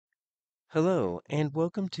Hello, and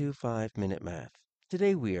welcome to 5-Minute Math.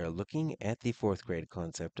 Today we are looking at the fourth grade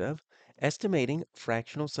concept of estimating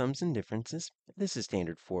fractional sums and differences. This is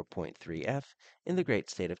standard 4.3F in the great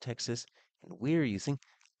state of Texas, and we are using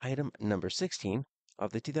item number 16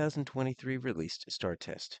 of the 2023 released STAAR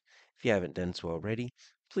test. If you haven't done so already,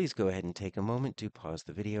 please go ahead and take a moment to pause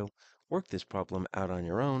the video, work this problem out on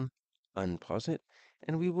your own, unpause it,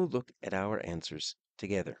 and we will look at our answers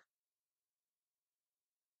together.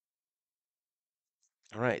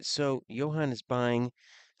 All right, so Johann is buying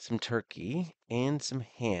some turkey and some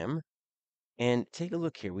ham. And take a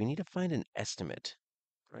look here. We need to find an estimate,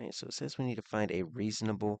 right? So it says we need to find a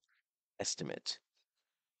reasonable estimate.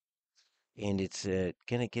 And it's going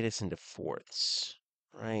to get us into fourths,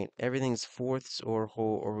 right? Everything's fourths or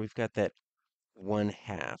whole, or we've got that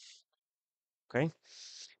 1/2, okay?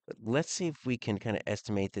 But let's see if we can kind of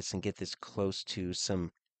estimate this and get this close to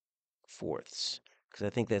some fourths, because I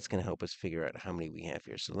think that's going to help us figure out how many we have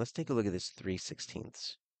here. So let's take a look at this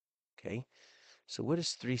 3/16, okay? So what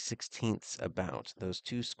is 3/16 about? Those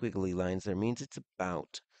two squiggly lines there means it's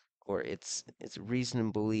about, or it's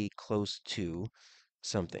reasonably close to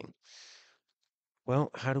something. Well,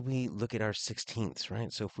 how do we look at our 16ths,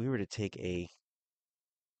 right? So if we were to take let's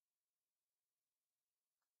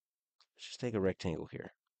just take a rectangle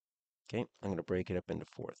here. Okay, I'm going to break it up into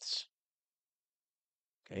fourths.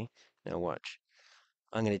 Okay, now watch.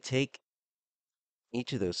 I'm going to take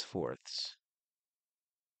each of those fourths,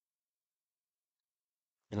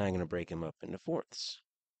 and I'm going to break them up into fourths.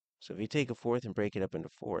 So if you take a fourth and break it up into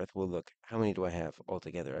fourth, well, look, how many do I have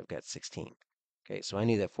altogether? I've got 16. Okay, so I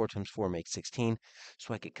knew that 4 times 4 makes 16,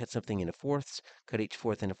 so I could cut something into fourths, cut each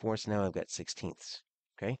fourth into fourths. Now I've got 16ths.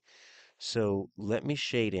 Okay, so let me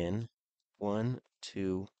shade in 1,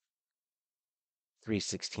 2,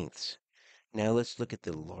 3/16. Now let's look at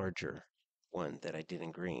the larger one that I did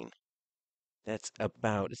in green. That's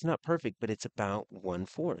about, it's not perfect, but it's about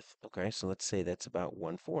 1/4. Okay, so let's say that's about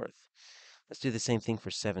 1/4. Let's do the same thing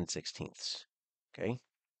for 7/16. Okay,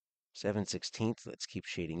 7/16. Let's keep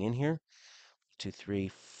shading in here. 2, 3,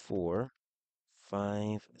 4,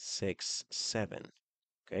 5, 6, 7.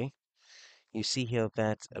 Okay, you see here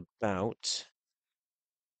that's about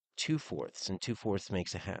 2/4, and 2/4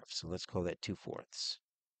 makes a half. So let's call that 2/4.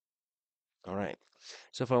 All right.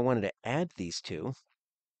 So if I wanted to add these two,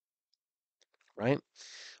 right,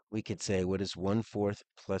 we could say what is 1/4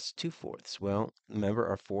 plus 2/4? Well, remember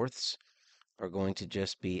our fourths are going to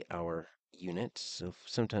just be our unit. So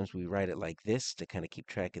sometimes we write it like this to kind of keep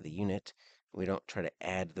track of the unit. We don't try to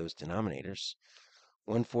add those denominators.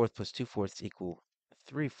 1/4 plus 2/4 equal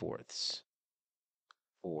 3/4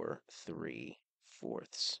 or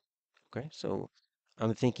 3/4. Okay, so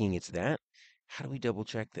I'm thinking it's that. How do we double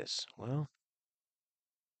check this? Well,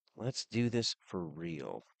 let's do this for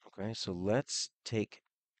real. Okay, so let's take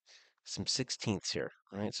some 16ths here.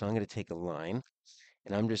 All right, so I'm going to take a line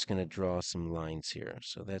and I'm just going to draw some lines here.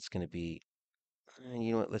 So that's going to be,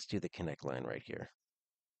 you know what, let's do the connect line right here.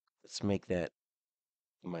 Let's make that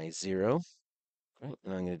my 0. Right,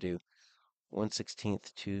 and I'm going to do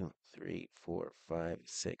 1/16, 2, 3, 4, 5,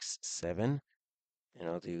 6, 7. And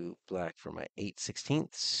I'll do black for my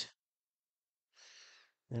 8/16.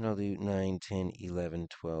 Then I'll do 9, 10, 11,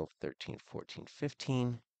 12, 13, 14,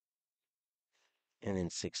 15, and then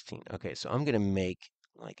 16. Okay, so I'm going to make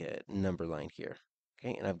like a number line here.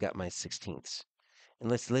 Okay, and I've got my 16ths. And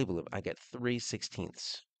let's label it. I got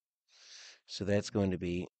 3/16. So that's going to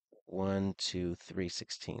be 1, 2,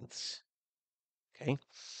 3/16. Okay,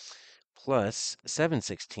 plus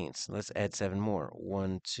 7/16. Let's add 7 more.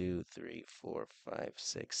 1, 2, 3, 4, 5,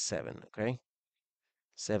 6, 7. Okay,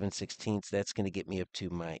 7/16. That's going to get me up to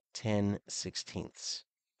my 10/16.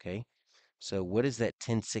 Okay, so what is that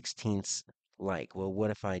 10/16 like? Well,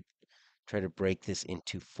 what if I try to break this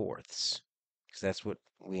into fourths? Because that's what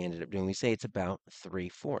we ended up doing. We say it's about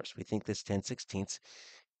 3/4. We think this 10/16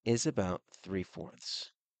 is about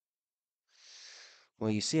 3/4.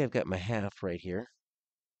 Well, you see I've got my half right here,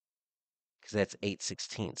 because that's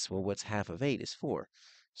 8/16. Well, what's half of 8 is 4.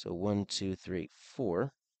 So 1, 2, 3,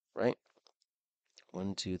 4, right?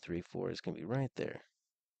 1, 2, 3, 4 is going to be right there.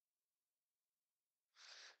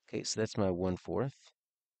 Okay, so that's my 1/4.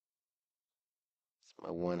 My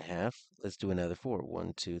 1/2. Let's do another 4.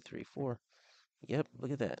 1, 2, 3, 4. Yep,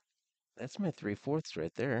 look at that. That's my 3/4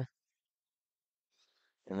 right there.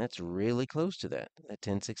 And that's really close to that. That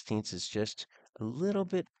 10/16 is just a little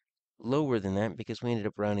bit lower than that because we ended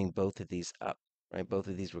up rounding both of these up, right? Both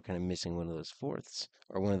of these were kind of missing one of those fourths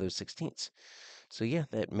or one of those 16ths. So yeah,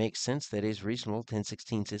 that makes sense. That is reasonable.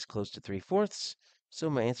 10/16 is close to 3/4. So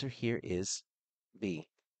my answer here is B.